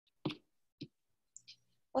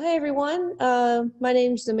Well, hey everyone. My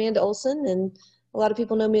name's Amanda Olson, and a lot of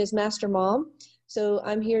people know me as Master Mom. So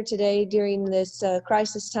I'm here today during this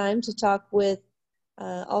crisis time to talk with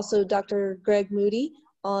also Dr. Greg Moody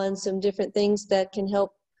on some different things that can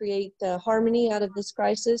help create harmony out of this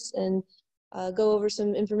crisis and go over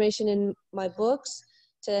some information in my books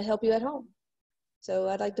to help you at home. So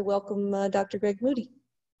I'd like to welcome Dr. Greg Moody.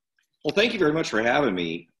 Well, thank you very much for having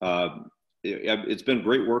me. It's been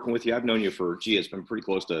great working with you. I've known you for, it's been pretty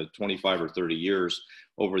close to 25 or 30 years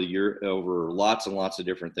over lots and lots of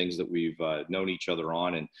different things that we've known each other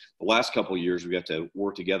on. And the last couple of years, we got to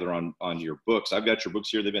work together on your books. I've got your books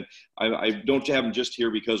here. I don't have them just here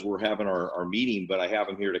because we're having our meeting, but I have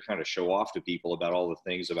them here to kind of show off to people about all the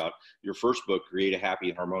things about your first book, Create a Happy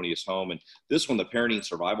and Harmonious Home. And this one, the Parenting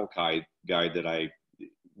Survival Guide that I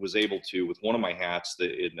was able to, with one of my hats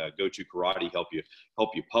in Go To Karate, help you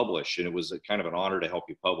publish. And it was kind of an honor to help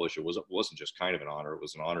you publish. It wasn't just kind of an honor, it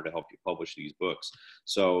was an honor to help you publish these books.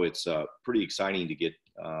 So it's pretty exciting to get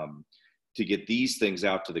these things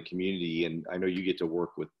out to the community. And I know you get to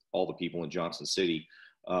work with all the people in Johnson City.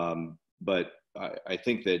 But I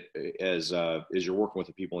think that as you're working with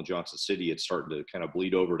the people in Johnson City, it's starting to kind of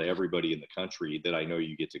bleed over to everybody in the country that I know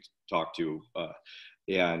you get to talk to.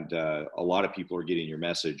 And a lot of people are getting your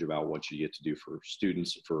message about what you get to do for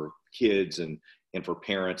students, for kids, and for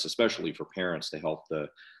parents, especially for parents, to help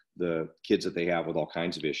the kids that they have with all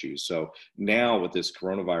kinds of issues. So now with this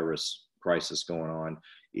coronavirus crisis going on,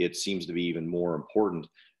 it seems to be even more important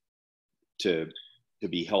to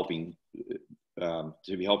be helping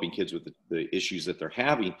kids with the issues that they're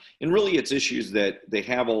having. And really it's issues that they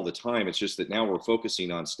have all the time. It's just that now we're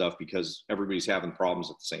focusing on stuff because everybody's having problems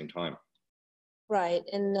at the same time. Right.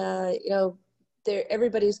 And,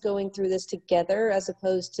 everybody's going through this together as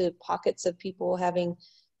opposed to pockets of people having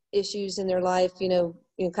issues in their life,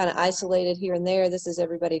 kind of isolated here and there. This is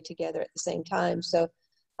everybody together at the same time. So,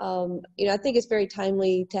 I think it's very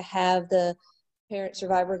timely to have the Parent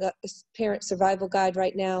Survival Guide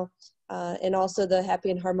right now, and also the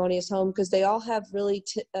Happy and Harmonious Home, because they all have really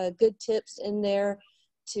good tips in there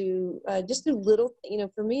to just do little,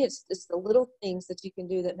 for me, it's the little things that you can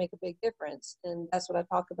do that make a big difference. And that's what I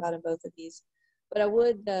talk about in both of these. But I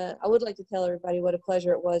would like to tell everybody what a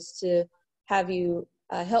pleasure it was to have you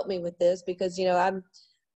help me with this, because,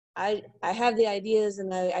 I have the ideas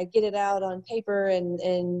and I get it out on paper,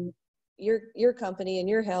 and your company and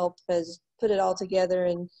your help has put it all together.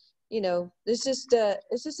 And, it's just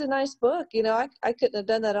a nice book. I couldn't have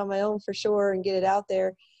done that on my own for sure and get it out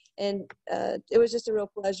there. And it was just a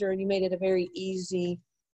real pleasure, and you made it a very easy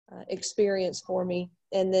experience for me.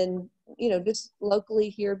 And then, just locally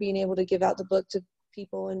here, being able to give out the book to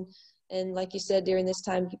people, and like you said, during this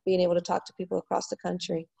time, being able to talk to people across the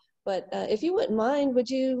country. But if you wouldn't mind, would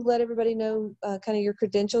you let everybody know kind of your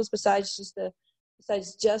credentials besides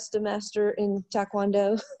just a master in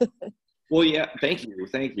Taekwondo? Well, yeah, thank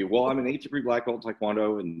you. Well, I'm an 8th degree black belt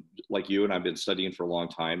Taekwondo, and like you, and I've been studying for a long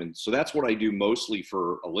time. And so that's what I do mostly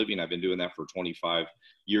for a living. I've been doing that for 25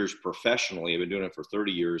 years professionally. I've been doing it for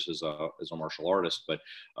 30 years as a martial artist. But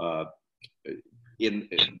I've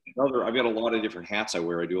got a lot of different hats I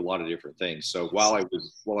wear. I do a lot of different things. So while I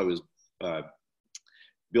was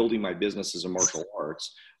building my business as a martial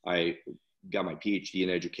arts, I got my PhD in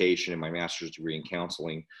education and my master's degree in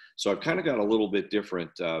counseling. So I've kind of got a little bit different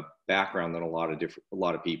background than a lot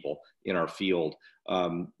of people in our field.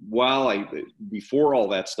 Before all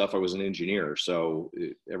that stuff, I was an engineer. So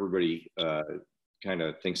everybody kind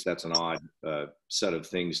of thinks that's an odd set of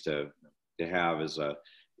things to have as an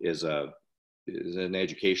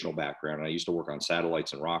educational background. I used to work on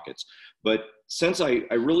satellites and rockets. But since I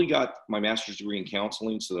really got my master's degree in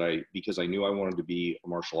counseling, because I knew I wanted to be a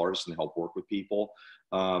martial artist and help work with people,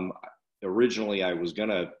 originally I was going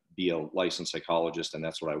to be a licensed psychologist, and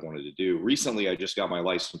that's what I wanted to do. Recently, I just got my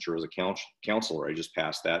licensure as a counselor. I just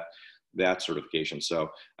passed that certification. So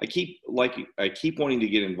I keep wanting to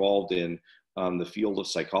get involved in the field of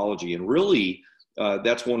psychology, and really,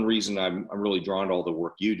 that's one reason I'm really drawn to all the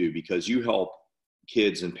work you do, because you help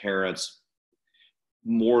kids and parents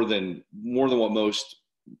more than what most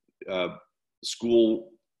school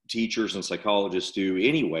teachers and psychologists do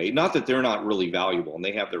anyway. Not that they're not really valuable, and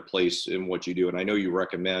they have their place in what you do. And I know you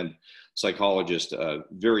recommend psychologists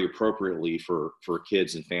very appropriately for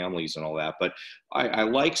kids and families and all that. But I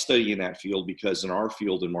like studying that field, because in our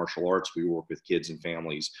field in martial arts, we work with kids and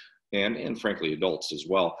families and frankly adults as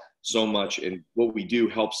well. so much, and what we do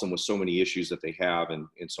helps them with so many issues that they have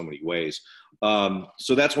in so many ways.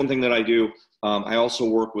 So that's one thing that I do. I also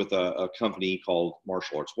work with a company called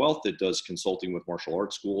Martial Arts Wealth that does consulting with martial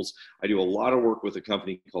arts schools. I do a lot of work with a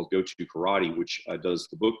company called Go To Karate, which does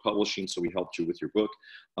the book publishing. So we helped you with your book.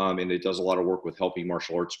 And it does a lot of work with helping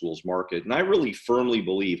martial arts schools market. And I really firmly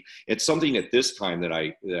believe it's something at this time that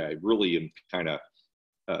I really am kind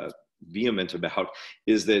of vehement about,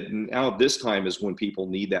 is that now this time is when people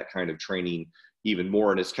need that kind of training even more.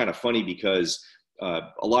 And it's kind of funny because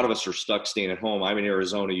a lot of us are stuck staying at home. I'm in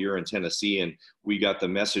Arizona, you're in Tennessee, and we got the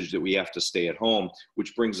message that we have to stay at home,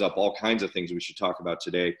 which brings up all kinds of things we should talk about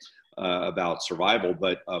today about survival.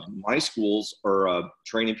 But my schools are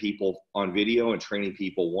training people on video and training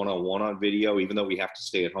people one-on-one on video, even though we have to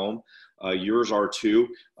stay at home. Yours are too.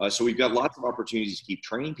 So we've got lots of opportunities to keep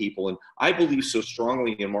training people. And I believe so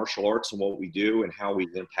strongly in martial arts and what we do and how we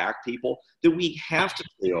impact people that we have to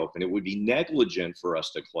stay open. It would be negligent for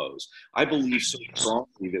us to close. I believe so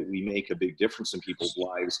strongly that we make a big difference in people's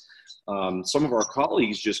lives. Some of our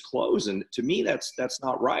colleagues just close. And to me, that's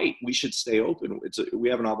not right. We should stay open. We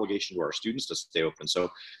have an obligation to our students to stay open.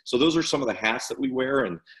 So those are some of the hats that we wear.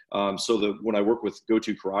 And so when I work with Go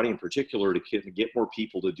To Karate in particular to get more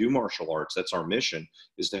people to do martial arts, that's our mission,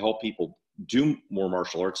 is to help people do more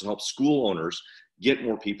martial arts and help school owners get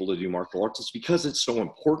more people to do martial arts. It's because it's so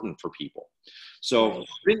important for people. So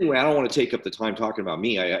anyway, I don't want to take up the time talking about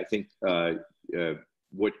me. I think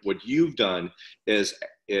what you've done is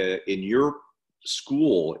in your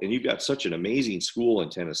school, and you've got such an amazing school in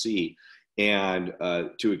Tennessee, and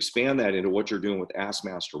to expand that into what you're doing with Ask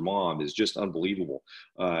Master Mom is just unbelievable.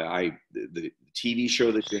 The TV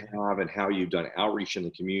show that you have and how you've done outreach in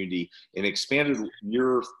the community and expanded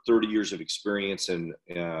your 30 years of experience in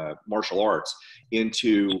martial arts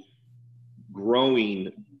into growing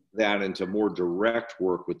that into more direct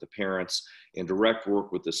work with the parents and direct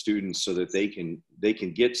work with the students so that they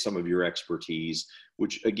can get some of your expertise,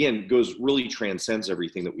 which again really transcends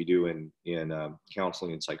everything that we do in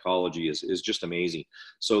counseling and psychology, is just amazing.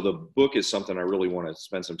 So the book is something I really want to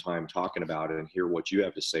spend some time talking about and hear what you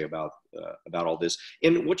have to say about all this.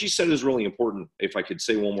 And what you said is really important. If I could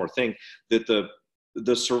say one more thing, that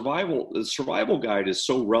the survival guide is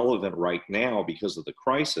so relevant right now because of the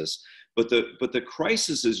crisis, but the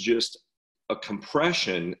crisis is just a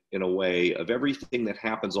compression in a way of everything that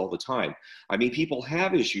happens all the time. I mean, people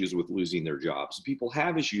have issues with losing their jobs. People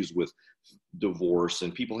have issues with divorce,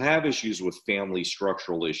 and people have issues with family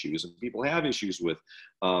structural issues, and people have issues with,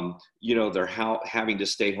 they're having to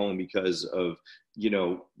stay home because of,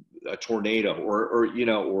 a tornado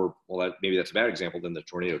maybe that's a bad example. Then the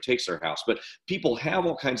tornado takes their house, but people have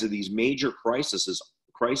all kinds of these major crises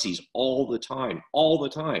all the time.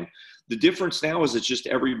 The difference now is it's just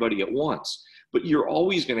everybody at once, but you're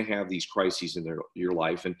always going to have these crises in your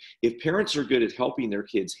life. And if parents are good at helping their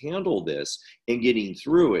kids handle this and getting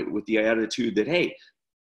through it with the attitude that, hey,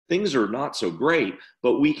 things are not so great,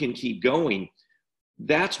 but we can keep going,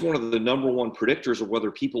 that's one of the number one predictors of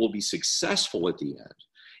whether people will be successful at the end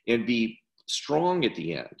and be strong at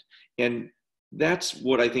the end. And that's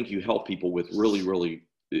what I think you help people with really, really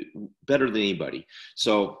better than anybody.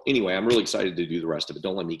 So anyway, I'm really excited to do the rest of it.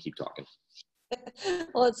 Don't let me keep talking.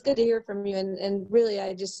 Well, it's good to hear from you. And really,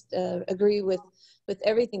 I just agree with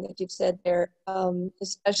everything that you've said there,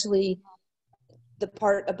 especially the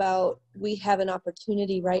part about we have an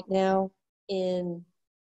opportunity right now in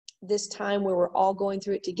this time where we're all going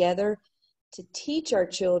through it together to teach our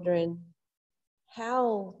children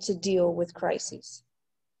how to deal with crises.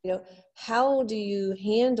 How do you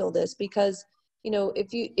handle this? Because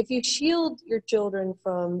if you shield your children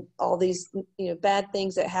from all these, bad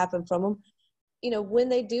things that happen from them, when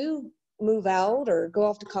they do move out or go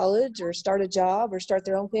off to college or start a job or start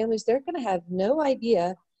their own families, they're going to have no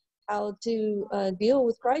idea how to deal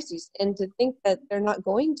with crises. And to think that they're not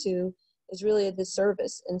going to is really a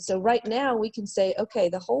disservice. And so right now we can say, okay,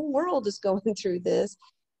 the whole world is going through this.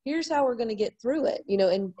 Here's how we're going to get through it.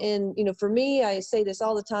 And for me, I say this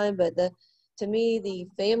all the time, but to me, the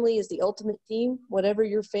family is the ultimate team. Whatever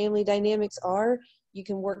your family dynamics are, you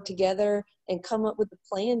can work together and come up with a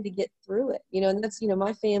plan to get through it. And that's,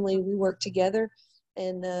 my family, we work together,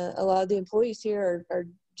 and a lot of the employees here are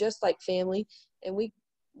just like family. And we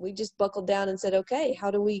just buckled down and said, okay, how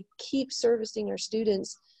do we keep servicing our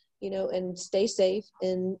students, and stay safe?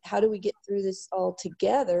 And how do we get through this all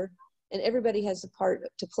together? And everybody has a part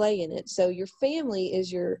to play in it. So your family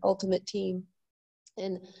is your ultimate team.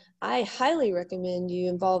 And I highly recommend you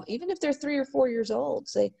involve, even if they're 3 or 4 years old,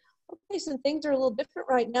 say, okay, some things are a little different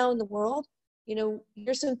right now in the world.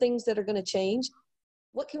 Here's some things that are going to change.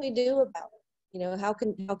 What can we do about it? how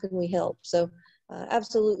can we help? So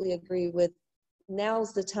absolutely agree with,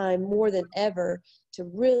 now's the time more than ever to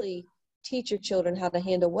really teach your children how to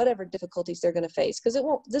handle whatever difficulties they're going to face, because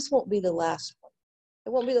this won't be the last one.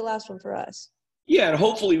 It won't be the last one for us. Yeah, and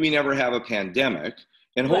hopefully we never have a pandemic,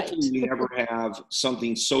 and Right. hopefully we never have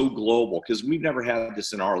something so global, because we've never had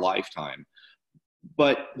this in our lifetime.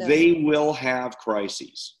 But No. they will have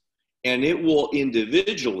crises, and it will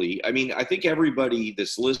individually. I mean, I think everybody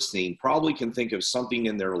that's listening probably can think of something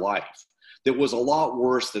in their life that was a lot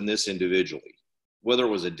worse than this individually, whether it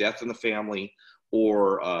was a death in the family,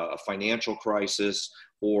 or a financial crisis,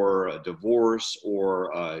 or a divorce,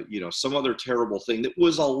 or some other terrible thing that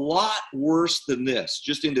was a lot worse than this,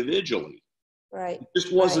 just individually. Right. It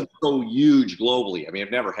just wasn't so huge globally. I mean,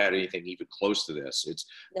 I've never had anything even close to this.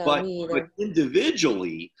 No, But me either.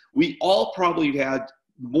 individually, we all probably had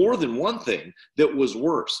more than one thing that was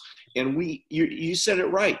worse. And you said it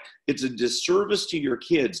right. It's a disservice to your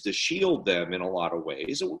kids to shield them in a lot of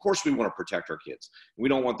ways. And of course, we want to protect our kids. We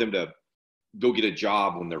don't want them to go get a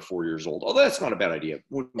job when they're 4 years old. Oh, that's not a bad idea.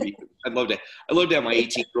 I'd love to have my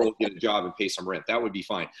 18-year-old get a job and pay some rent. That would be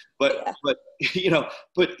fine. But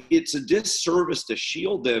it's a disservice to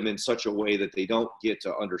shield them in such a way that they don't get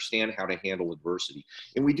to understand how to handle adversity.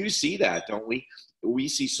 And we do see that, don't we? We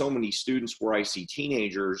see so many students where I see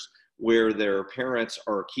teenagers where their parents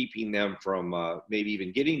are keeping them from maybe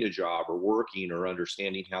even getting a job or working or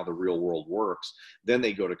understanding how the real world works. Then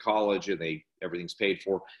they go to college and everything's paid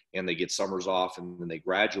for, and they get summers off, and then they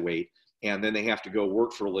graduate, and then they have to go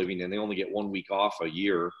work for a living, and they only get 1 week off a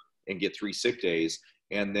year and get 3 sick days.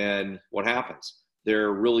 And then what happens?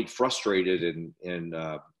 They're really frustrated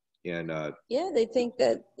yeah, they think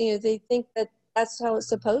that that's how it's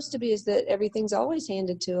supposed to be, is that everything's always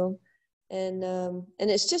handed to them. And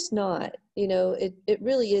it's just not, it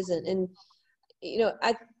really isn't. And,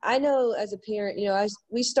 I know as a parent,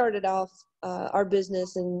 we started off our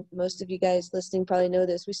business, and most of you guys listening probably know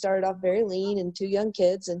this. We started off very lean and 2 young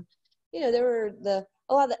kids. And, there were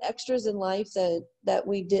a lot of the extras in life that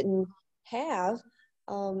we didn't have.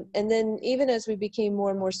 And then even as we became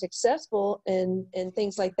more and more successful and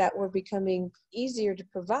things like that were becoming easier to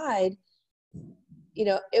provide,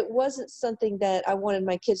 it wasn't something that I wanted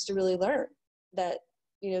my kids to really learn, that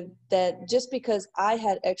just because I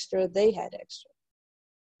had extra, they had extra.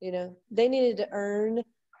 They needed to earn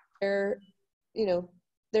their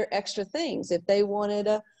extra things. If they wanted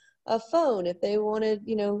a phone, if they wanted,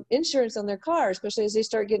 insurance on their car, especially as they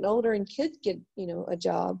start getting older and kids get, a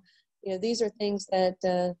job, these are things that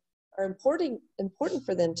are important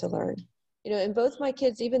for them to learn. And both my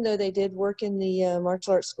kids, even though they did work in the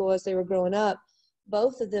martial arts school as they were growing up,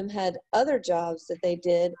 both of them had other jobs that they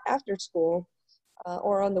did after school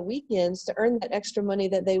or on the weekends to earn that extra money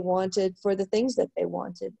that they wanted for the things that they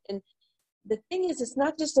wanted. And the thing is, it's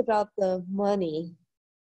not just about the money,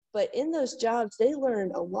 but in those jobs, they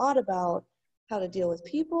learned a lot about how to deal with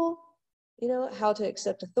people, how to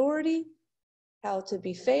accept authority, how to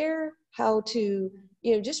be fair, how to,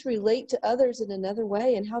 just relate to others in another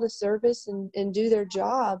way, and how to service and do their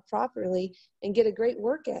job properly and get a great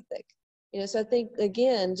work ethic. So I think,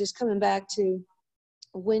 again, just coming back to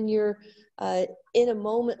when you're in a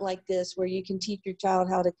moment like this where you can teach your child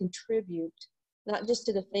how to contribute, not just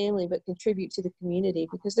to the family, but contribute to the community,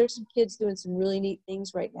 because there's some kids doing some really neat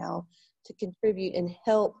things right now to contribute and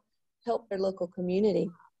help their local community.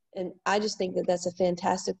 And I just think that that's a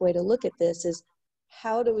fantastic way to look at this, is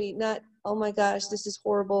how do we not, oh my gosh, this is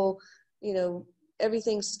horrible,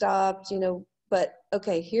 everything stopped, but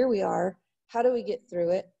okay, here we are. How do we get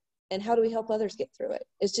through it? And how do we help others get through it?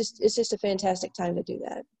 It's just a fantastic time to do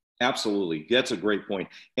that. Absolutely, that's a great point.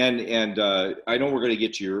 And I know we're going to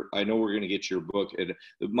get to your book. And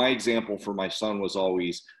my example for my son was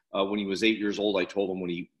always when he was 8 years old. I told him when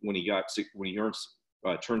he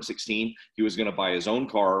turned 16, he was going to buy his own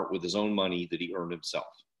car with his own money that he earned himself.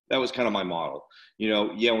 That was kind of my model.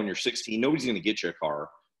 When you're 16, nobody's going to get you a car.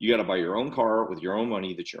 You got to buy your own car with your own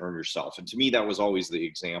money that you earn yourself. And to me, that was always the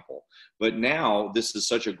example. But now this is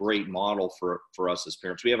such a great model for us as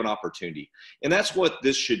parents. We have an opportunity. And that's what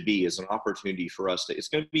this should be, is an opportunity for us it's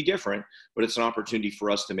going to be different, but it's an opportunity for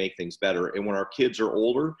us to make things better. And when our kids are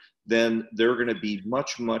older, then they're going to be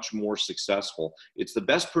much, much more successful. It's the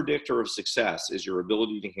best predictor of success is your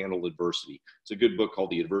ability to handle adversity. It's a good book called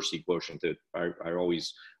The Adversity Quotient that I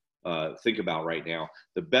always think about right now.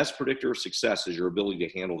 The best predictor of success is your ability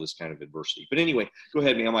to handle this kind of adversity. But anyway, go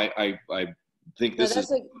ahead, ma'am. I think that's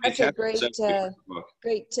a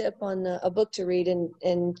great tip on a book to read,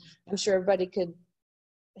 and I'm sure everybody could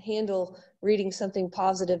handle reading something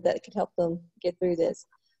positive that could help them get through this.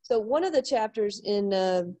 So one of the chapters in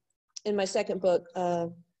in my second book,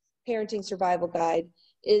 Parenting Survival Guide,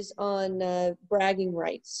 is on bragging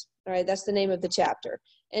rights. All right, that's the name of the chapter.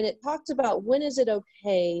 And it talks about when is it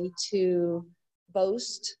okay to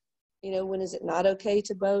boast, when is it not okay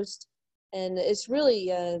to boast. And it's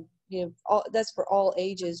really, that's for all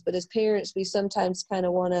ages. But as parents, we sometimes kind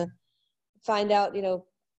of want to find out,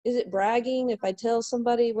 is it bragging if I tell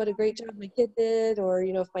somebody what a great job my kid did? Or,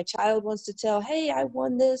 if my child wants to tell, hey, I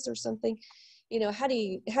won this or something, how do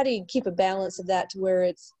you keep a balance of that to where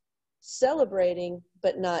it's celebrating,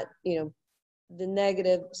 but not, the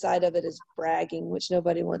negative side of it is bragging, which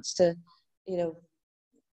nobody wants to,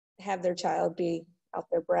 have their child be out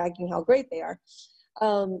there bragging how great they are.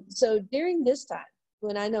 So during this time,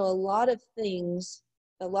 when I know a lot of things,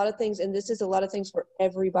 and this is a lot of things for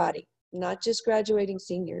everybody, not just graduating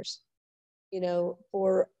seniors,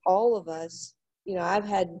 for all of us, I've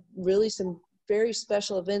had really some very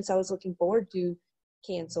special events I was looking forward to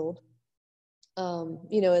canceled,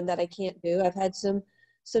 and that I can't do. I've had some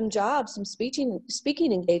jobs, some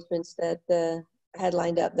speaking engagements that I had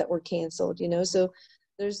lined up that were canceled, so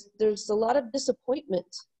there's a lot of disappointment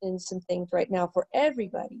in some things right now for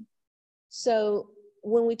everybody. So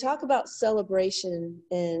when we talk about celebration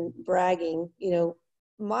and bragging,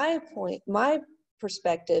 my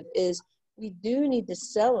perspective is we do need to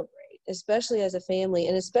celebrate, especially as a family,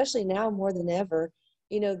 and especially now more than ever,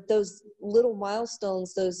 those little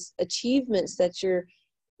milestones, those achievements that your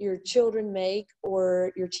children make,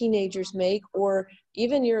 or your teenagers make, or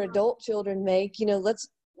even your adult children make.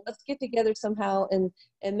 Let's get together somehow and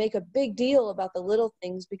make a big deal about the little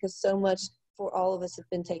things, because so much for all of us have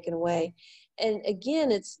been taken away. And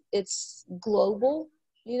again, it's global,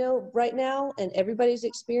 right now, and everybody's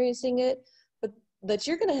experiencing it. But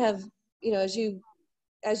you're going to have,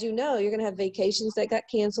 as you know, you're going to have vacations that got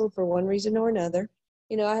canceled for one reason or another.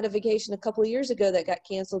 I had a vacation a couple of years ago that got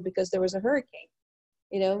canceled because there was a hurricane.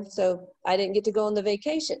 So I didn't get to go on the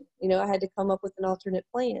vacation. I had to come up with an alternate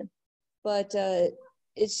plan. But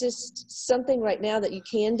it's just something right now that you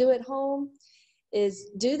can do at home,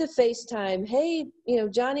 is do the FaceTime. Hey,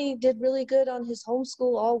 Johnny did really good on his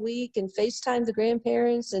homeschool all week, and FaceTime the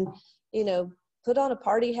grandparents, and, put on a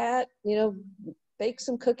party hat, bake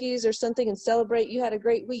some cookies or something and celebrate you had a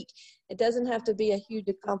great week. It doesn't have to be a huge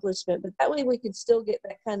accomplishment, but that way we can still get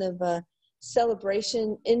that kind of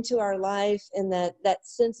celebration into our life, and that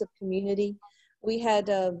sense of community. We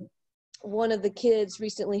had one of the kids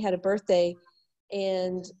recently had a birthday,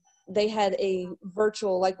 and they had a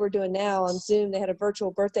virtual, like we're doing now on Zoom, they had a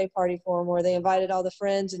virtual birthday party for him where they invited all the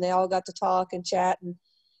friends, and they all got to talk and chat. And,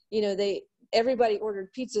 everybody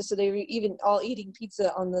ordered pizza, so they were even all eating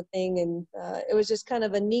pizza on the thing. And it was just kind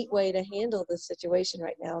of a neat way to handle this situation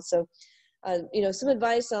right now. So, some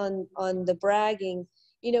advice on the bragging,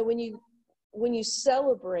 when you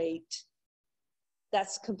celebrate,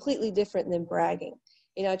 that's completely different than bragging.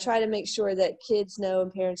 I try to make sure that kids know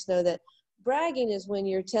and parents know that bragging is when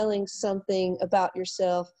you're telling something about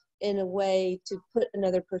yourself in a way to put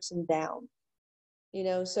another person down.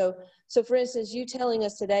 So for instance, you telling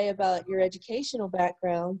us today about your educational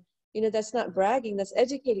background, that's not bragging, that's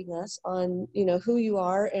educating us on, who you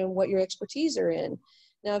are and what your expertise are in.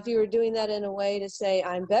 Now, if you were doing that in a way to say,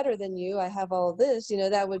 I'm better than you, I have all this,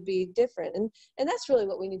 that would be different. And that's really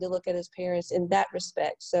what we need to look at as parents in that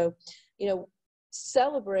respect. So,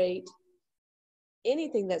 celebrate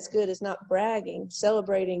anything that's good is not bragging,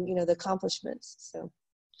 celebrating, the accomplishments. So.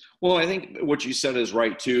 Well, I think what you said is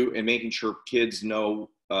right too, and making sure kids know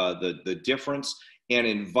the difference and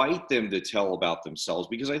invite them to tell about themselves,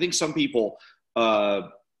 because I think some people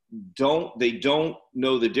don't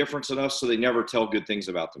know the difference enough, so they never tell good things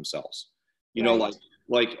about themselves. Right.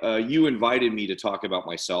 Like you invited me to talk about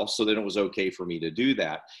myself, so then it was okay for me to do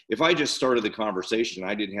that. If I just started the conversation,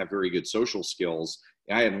 I didn't have very good social skills,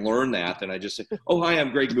 I hadn't learned that, then I just said, oh, hi,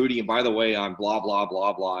 I'm Greg Moody, and by the way, I'm blah, blah,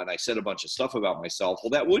 blah, blah, and I said a bunch of stuff about myself. Well,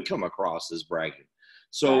 that would come across as bragging.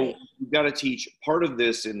 So Right. we've got to teach, part of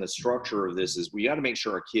this in the structure of this is we got to make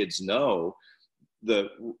sure our kids know the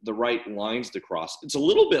right lines to cross. It's a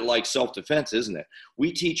little bit like self-defense, isn't it?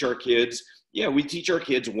 We teach our kids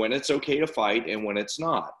when it's okay to fight and when it's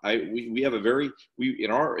not. We have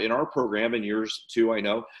in our program, and yours too, I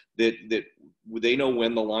know that they know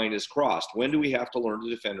when the line is crossed. When do we have to learn to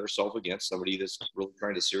defend ourselves against somebody that's really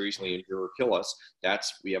trying to seriously injure or kill us?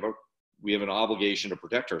 We have an obligation to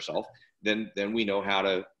protect ourselves. Then we know how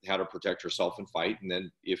to protect ourselves and fight. And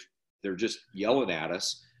then if they're just yelling at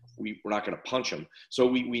us, we're not going to punch them. So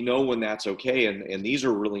we know when that's okay. And these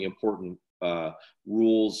are really important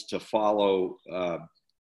rules to follow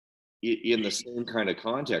in the same kind of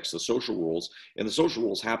context, the social rules. And the social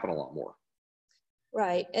rules happen a lot more.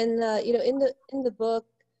 Right. And, in the book,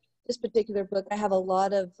 this particular book, I have a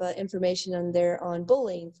lot of information on there on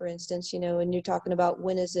bullying, for instance, and you're talking about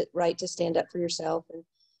when is it right to stand up for yourself, and,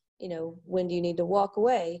 when do you need to walk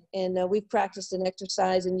away? And we've practiced an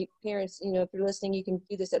exercise, and you parents, if you're listening, you can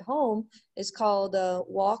do this at home. It's called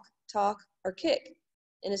walk, talk, or kick.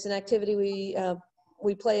 And it's an activity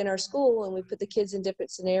we play in our school, and we put the kids in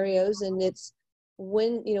different scenarios. And it's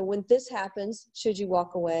when this happens, should you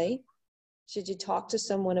walk away? Should you talk to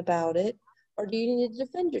someone about it? Or do you need to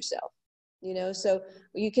defend yourself? So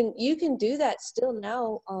you can do that still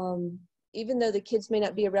now, even though the kids may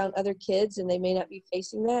not be around other kids and they may not be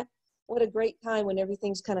facing that. What a great time when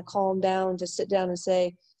everything's kind of calmed down to sit down and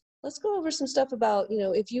say, let's go over some stuff about,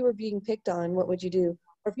 if you were being picked on, what would you do?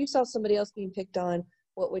 Or if you saw somebody else being picked on,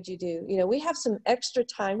 what would you do? We have some extra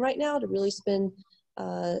time right now to really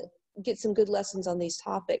get some good lessons on these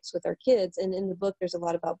topics with our kids. And in the book, there's a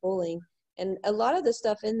lot about bullying. And a lot of the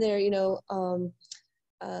stuff in there,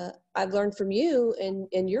 I've learned from you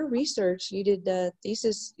and your research. You did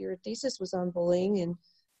your thesis was on bullying, and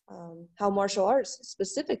how martial arts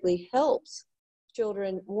specifically helps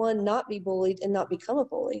children, one, not be bullied and not become a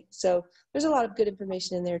bully. So there's a lot of good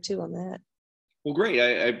information in there too on that. Well, great.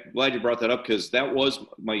 I'm glad you brought that up, because that was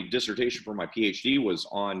my dissertation for my PhD was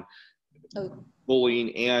on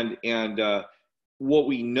bullying. And what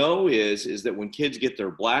we know is that when kids get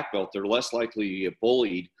their black belt, they're less likely to get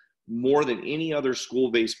bullied more than any other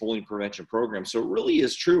school-based bullying prevention program. So it really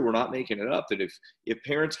is true. We're not making it up, that if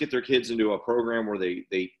parents get their kids into a program where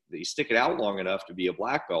they stick it out long enough to be a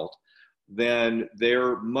black belt, then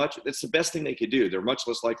that's the best thing they could do. They're much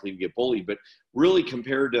less likely to get bullied. But really,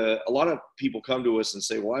 compared to, a lot of people come to us and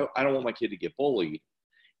say, well, I don't want my kid to get bullied.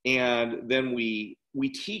 And then we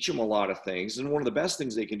teach them a lot of things. And one of the best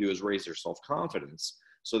things they can do is raise their self-confidence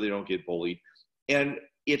so they don't get bullied. And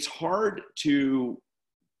it's hard to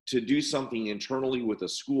do something internally with a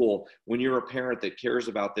school when you're a parent that cares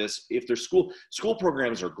about this. If their school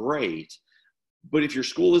programs are great, but if your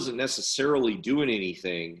school isn't necessarily doing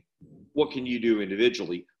anything, what can you do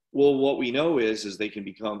individually? Well, what we know is they can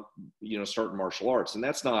become, start martial arts. And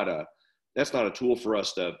that's not a tool for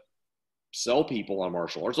us to sell people on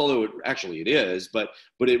martial arts, although it is, but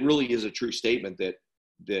it really is a true statement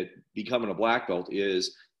that becoming a black belt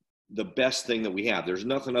is the best thing that we have. There's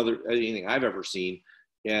anything I've ever seen,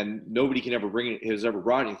 and nobody has ever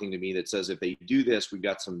brought anything to me that says if they do this, we've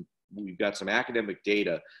got some academic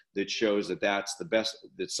data that shows that that's the best,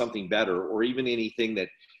 that's something better, or even anything that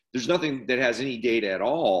there's nothing that has any data at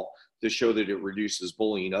all to show that it reduces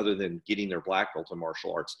bullying other than getting their black belt in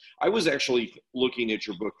martial arts. I was actually looking at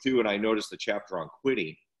your book too, and I noticed the chapter on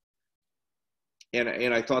quitting.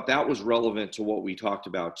 And I thought that was relevant to what we talked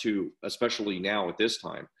about too, especially now at this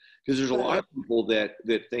time, because there's a lot of people that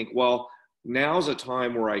think, well, now's a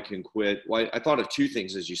time where I can quit. Well, I thought of two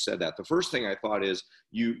things as you said that. The first thing I thought is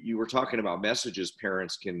you were talking about messages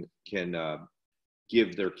parents can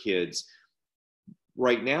give their kids.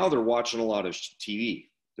 Right now, they're watching a lot of TV.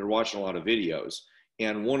 They're watching a lot of videos.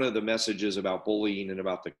 And one of the messages about bullying and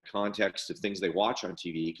about the context of things they watch on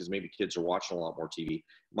TV, because maybe kids are watching a lot more TV,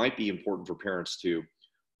 might be important for parents to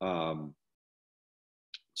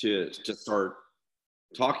start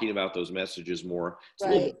talking about those messages more. It's a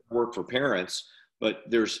little bit of work for parents, but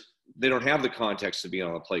they don't have the context to be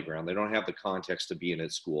on a playground. They don't have the context to being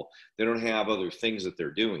at school. They don't have other things that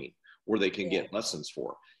they're doing where they can get lessons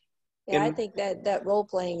for. Yeah, I think that role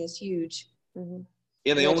playing is huge. Mm-hmm.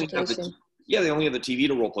 And they only have the TV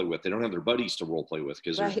to role play with. They don't have their buddies to role play with,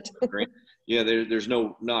 because there's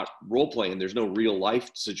not role playing. There's no real life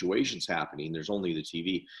situations happening. There's only the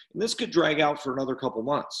TV, and this could drag out for another couple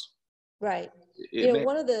months. Right.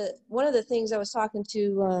 One of the things I was talking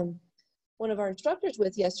to one of our instructors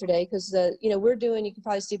with yesterday, because we're doing, you can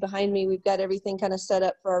probably see behind me, we've got everything kind of set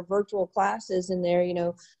up for our virtual classes in there,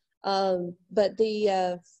 but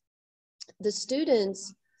the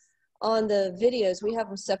students on the videos, we have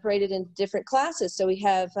them separated into different classes. So we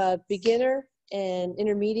have beginner and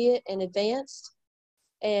intermediate and advanced,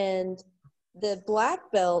 and the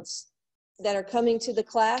black belts that are coming to the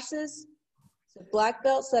classes,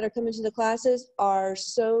 are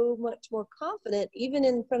so much more confident, even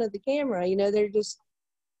in front of the camera.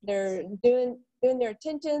 They're doing their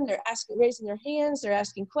attention, they're raising their hands, they're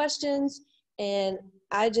asking questions. And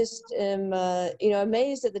I just am,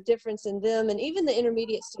 amazed at the difference in them. And even the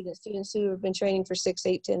intermediate students who have been training for 6,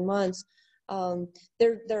 8, 10 months,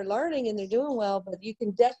 they're learning and they're doing well, but you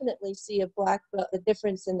can definitely see a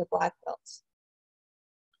difference in the black belts.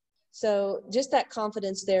 So just that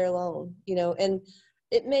confidence there alone, and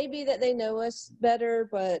it may be that they know us better,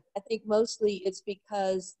 but I think mostly it's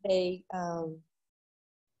because they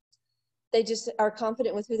they just are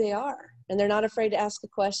confident with who they are, and they're not afraid to ask a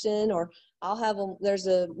question. Or I'll have them, there's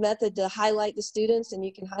a method to highlight the students, and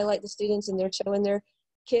you can highlight the students and they're showing their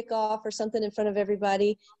kickoff or something in front of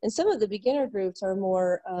everybody. And some of the beginner groups are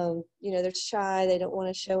more, they're shy. They don't want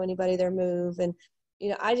to show anybody their move. And,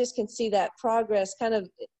 I just can see that progress kind of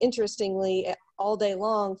interestingly all day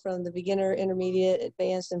long from the beginner, intermediate,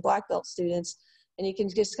 advanced, and black belt students. And you can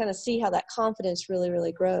just kind of see how that confidence really,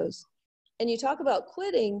 really grows. And you talk about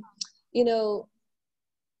quitting,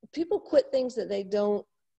 people quit things that they don't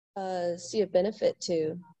see a benefit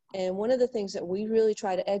to. And one of the things that we really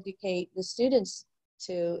try to educate the students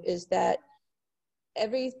to is that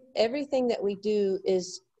everything that we do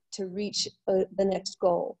is to reach the next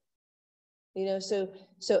goal.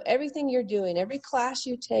 So everything you're doing, every class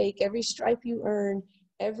you take, every stripe you earn,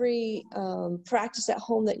 every practice at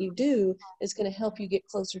home that you do is going to help you get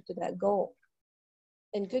closer to that goal.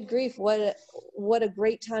 And good grief, what a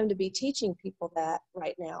great time to be teaching people that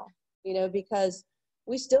right now, because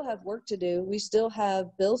we still have work to do. We still have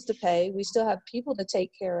bills to pay. We still have people to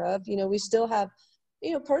take care of. We still have,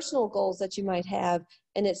 personal goals that you might have.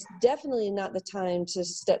 And it's definitely not the time to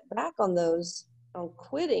step back on those, on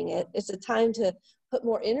quitting it. It's a time to put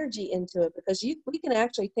more energy into it, because we can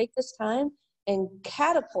actually take this time and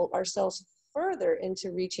catapult ourselves further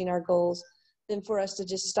into reaching our goals than for us to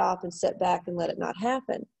just stop and sit back and let it not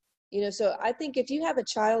happen. So I think if you have a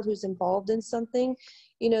child who's involved in something,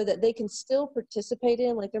 that they can still participate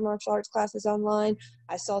in, like their martial arts classes online.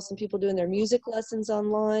 I saw some people doing their music lessons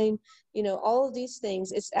online, all of these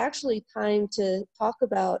things. It's actually time to talk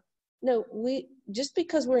about, we just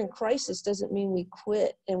because we're in crisis doesn't mean we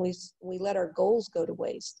quit and we let our goals go to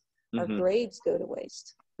waste, our grades go to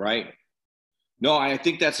waste. Right. No, I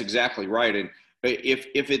think that's exactly right. And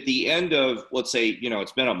if at the end of, let's say,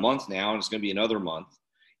 it's been a month now and it's going to be another month,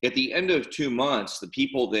 at the end of 2 months, the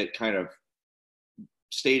people that kind of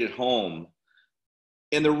stayed at home,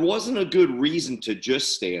 and there wasn't a good reason to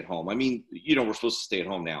just stay at home. I mean, we're supposed to stay at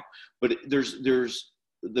home now, but there's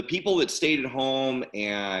the people that stayed at home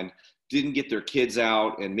and didn't get their kids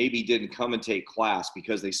out and maybe didn't come and take class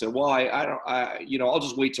because they said, well, I'll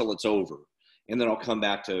just wait till it's over and then I'll come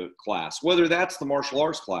back to class. Whether that's the martial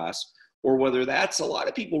arts class or whether that's, a lot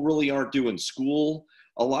of people really aren't doing school.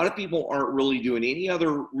 A lot of people aren't really doing any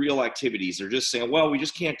other real activities. They're just saying, well, we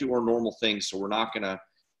just can't do our normal things, so we're not gonna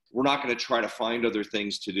try to find other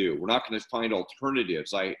things to do. We're not gonna find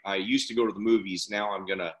alternatives. I used to go to the movies. Now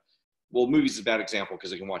movies is a bad example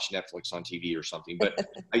because I can watch Netflix on TV or something. But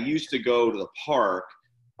I used to go to the park,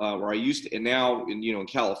 and now in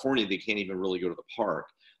California they can't even really go to the park.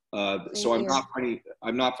 So I'm not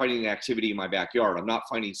finding an activity in my backyard. I'm not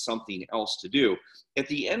finding something else to do. At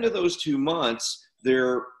the end of those 2 months,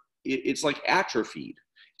 it's like atrophied.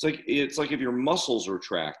 It's like if your muscles are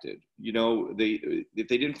retracted, if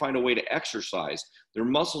they didn't find a way to exercise, their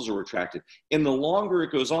muscles are retracted. And the longer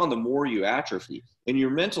it goes on, the more you atrophy, and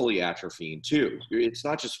you're mentally atrophying too. It's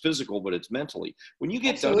not just physical, but it's mentally. When you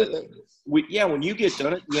get done, when you get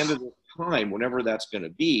done at the end of the time, whenever that's going to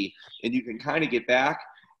be, and you can kind of get back,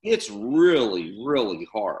 it's really, really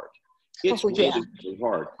hard. It's really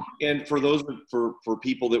hard. And for those, for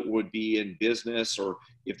people that would be in business, or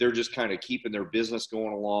if they're just kind of keeping their business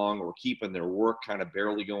going along or keeping their work kind of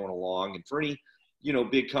barely going along, and for any,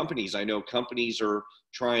 big companies, I know companies are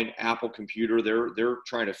trying, Apple Computer, they're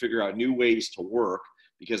trying to figure out new ways to work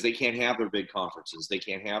because they can't have their big conferences. They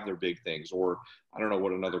can't have their big things. Or I don't know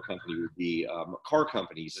what another company would be. Car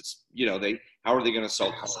companies, it's, how are they going to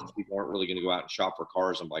sell cars? People aren't really going to go out and shop for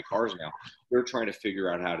cars and buy cars now. They're trying to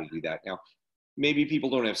figure out how to do that. Now, maybe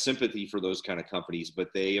people don't have sympathy for those kind of companies, but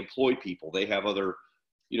they employ people. They have other,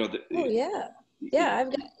 Yeah,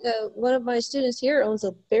 I've got one of my students here owns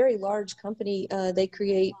a very large company. They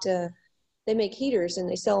make heaters and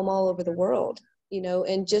they sell them all over the world,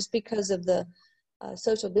 and just because of the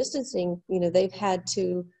social distancing, they've had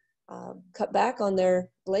to cut back on their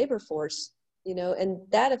labor force, and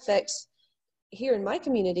that affects, here in my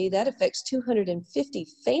community, that affects 250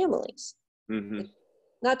 families. Mm-hmm.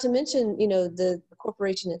 Not to mention, the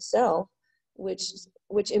corporation itself,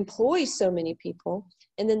 which employs so many people,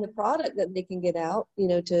 and then the product that they can get out,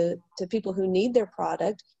 to people who need their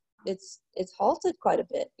product, it's halted quite a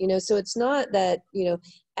bit, so it's not that,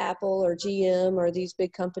 Apple or GM or these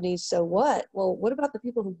big companies, so what? Well, what about the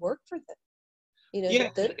people who work for them?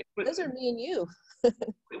 Those are me and you.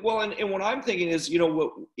 Well, and what I'm thinking is,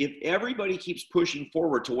 if everybody keeps pushing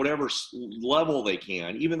forward to whatever level they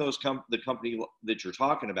can, even those the company that you're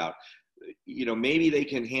talking about, maybe they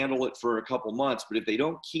can handle it for a couple months, but if they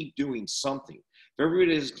don't keep doing something, if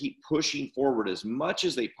everybody doesn't keep pushing forward as much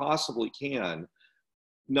as they possibly can,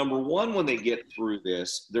 number one, when they get through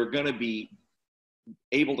this, they're going to be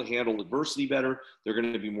able to handle adversity better. They're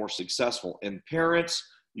going to be more successful. And parents,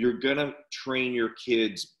 you're going to train your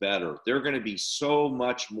kids better. They're going to be so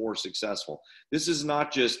much more successful. This is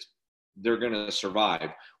not just they're going to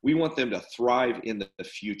survive. We want them to thrive in the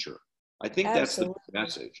future. I think that's the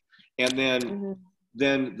message. And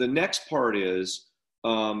then the next part is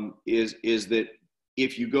that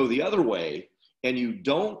if you go the other way and you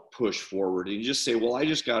don't push forward and you just say, well, I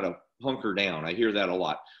just got to hunker down. I hear that a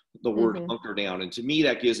lot, the word hunker down. And to me,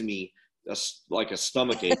 that gives me like a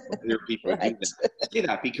stomach ache to hear people do that. Say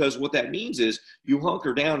that, because what that means is you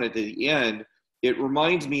hunker down at the end. It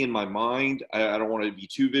reminds me in my mind, I don't want to be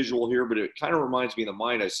too visual here, but it kind of reminds me in the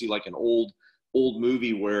mind, I see like an old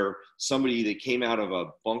movie where somebody that came out of a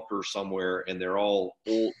bunker somewhere and they're all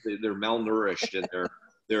old, they're malnourished, and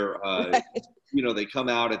they're right. they come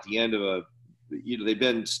out at the end of they've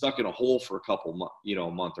been stuck in a hole for a couple months, a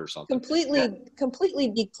month or something. Completely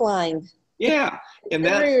declined. Yeah. And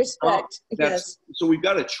in every respect. Yes. So we've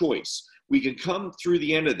got a choice. We can come through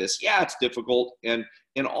the end of this. Yeah, it's difficult. And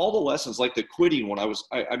all the lessons, like the quitting, when I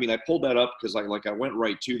pulled that up because I went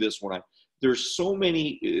right to this there's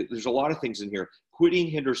a lot of things in here. Quitting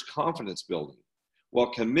hinders confidence building, while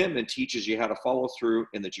commitment teaches you how to follow through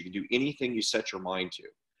and that you can do anything you set your mind to.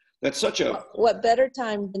 That's such a... What better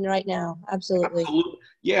time than right now? Absolutely.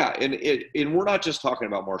 Yeah. And we're not just talking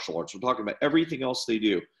about martial arts. We're talking about everything else they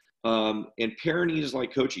do. And parenting is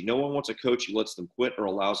like coaching. No one wants a coach who lets them quit or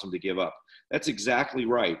allows them to give up. That's exactly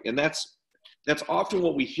right. And that's often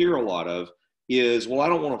what we hear a lot of is, well, I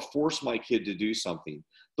don't want to force my kid to do something.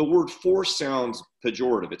 The word force sounds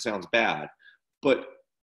pejorative. It sounds bad. But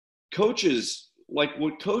coaches,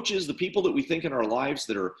 the people that we think in our lives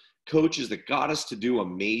that are coaches that got us to do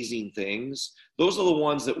amazing things, those are the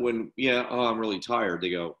ones that when, I'm really tired,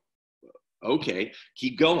 they go, okay,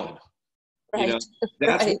 keep going. Right.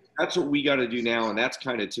 That's what we got to do now. And that's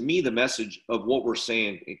kind of, to me, the message of what we're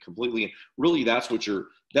saying completely. Really, that's what your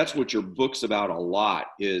book's about a lot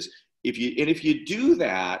is if you do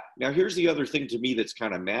that. Now, here's the other thing to me that's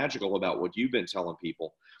kind of magical about what you've been telling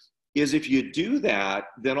people is if you do that,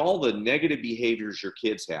 then all the negative behaviors your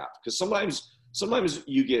kids have, because sometimes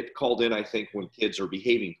you get called in, I think, when kids are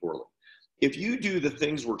behaving poorly. If you do the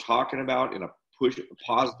things we're talking about in a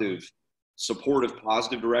supportive,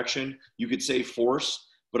 positive direction, you could say force,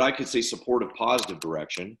 but I could say supportive, positive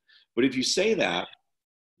direction. But if you say that,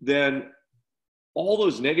 then all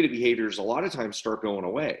those negative behaviors a lot of times start going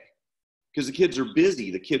away because the kids are busy.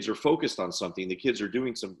 The kids are focused on something. The kids are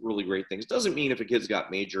doing some really great things. Doesn't mean if a kid's got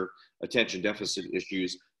major attention deficit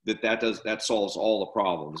issues that solves all the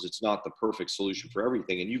problems. It's not the perfect solution for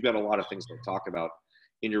everything. And you've got a lot of things to talk about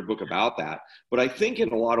in your book about that. But I think in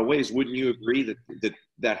a lot of ways, wouldn't you agree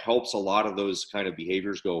that helps a lot of those kind of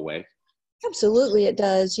behaviors go away? Absolutely, it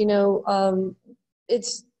does.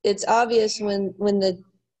 It's obvious when the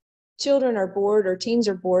children are bored or teens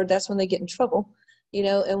are bored, that's when they get in trouble,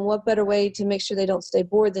 and what better way to make sure they don't stay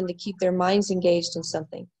bored than to keep their minds engaged in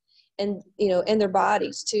something. And, and their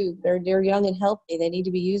bodies too. They're young and healthy. They need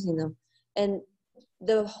to be using them. And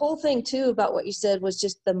the whole thing too about what you said was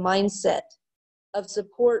just the mindset of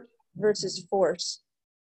support versus force,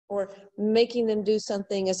 or making them do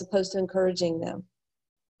something as opposed to encouraging them.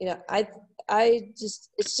 It's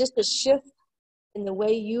just a shift in the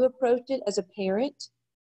way you approach it as a parent,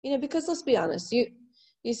 because let's be honest,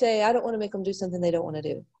 you say, I don't want to make them do something they don't want to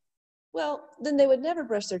do. Well, then they would never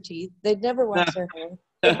brush their teeth. They'd never wash their hair.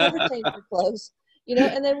 They'd never change their clothes,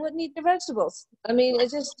 and they wouldn't eat their vegetables. I mean,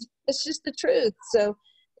 it's just the truth. So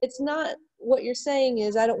it's not, what you're saying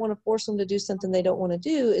is, I don't want to force them to do something they don't want to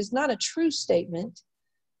do, is not a true statement.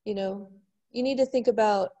 You need to think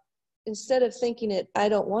about, instead of thinking it, I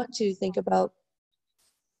don't want to, think about,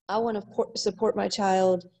 I want to support my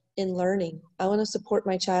child in learning. I want to support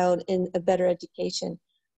my child in a better education.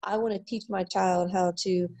 I want to teach my child how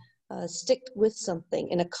to stick with something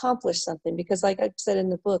and accomplish something. Because like I said in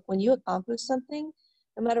the book, when you accomplish something,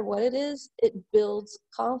 no matter what it is, it builds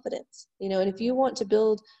confidence. And if you want to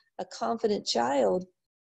build a confident child,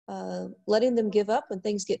 letting them give up when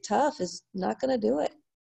things get tough is not going to do it.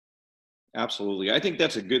 Absolutely. I think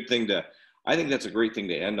that's a great thing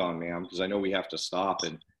to end on, ma'am, because I know we have to stop,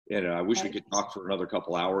 and I wish we could talk for another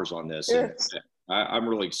couple hours on this. Sure. And I'm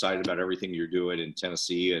really excited about everything you're doing in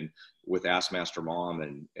Tennessee and with Ask Master Mom.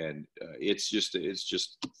 And it's just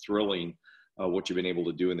thrilling what you've been able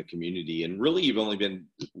to do in the community. And really, you've only been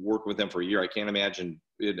working with them for a year. I can't imagine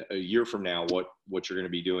in a year from now what you're going to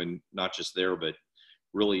be doing, not just there, but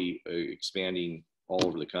really expanding all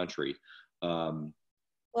over the country. Well,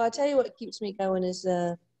 I'll tell you what keeps me going is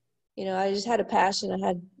I just had a passion. I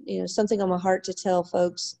had, something on my heart to tell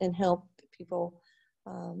folks and help people.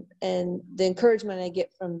 And the encouragement I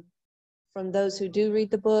get from those who do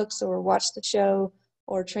read the books or watch the show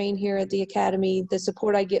or train here at the academy, the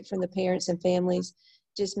support I get from the parents and families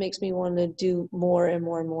just makes me want to do more and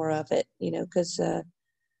more and more of it, because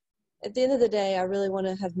at the end of the day, I really want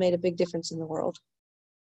to have made a big difference in the world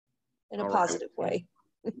in a positive way.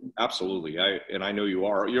 Absolutely. I know you're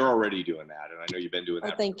already doing that. And I know you've been doing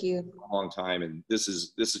that thank you. for a long time. And this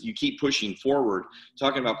is, you keep pushing forward.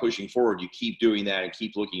 Talking about pushing forward, you keep doing that and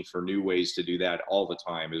keep looking for new ways to do that all the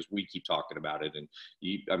time as we keep talking about it. And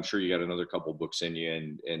I'm sure you got another couple books in you,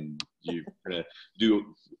 and you're going to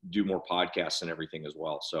do more podcasts and everything as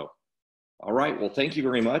well. So, all right. Well, thank you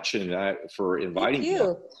very much for inviting me.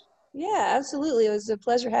 Yeah, absolutely. It was a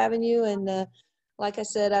pleasure having you. And like I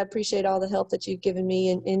said, I appreciate all the help that you've given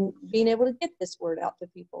me in being able to get this word out to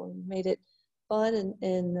people, and made it fun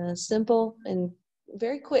and simple and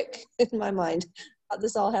very quick in my mind.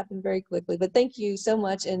 This all happened very quickly, but thank you so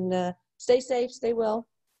much, and stay safe, stay well.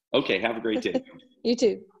 Okay. Have a great day. You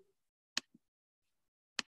too.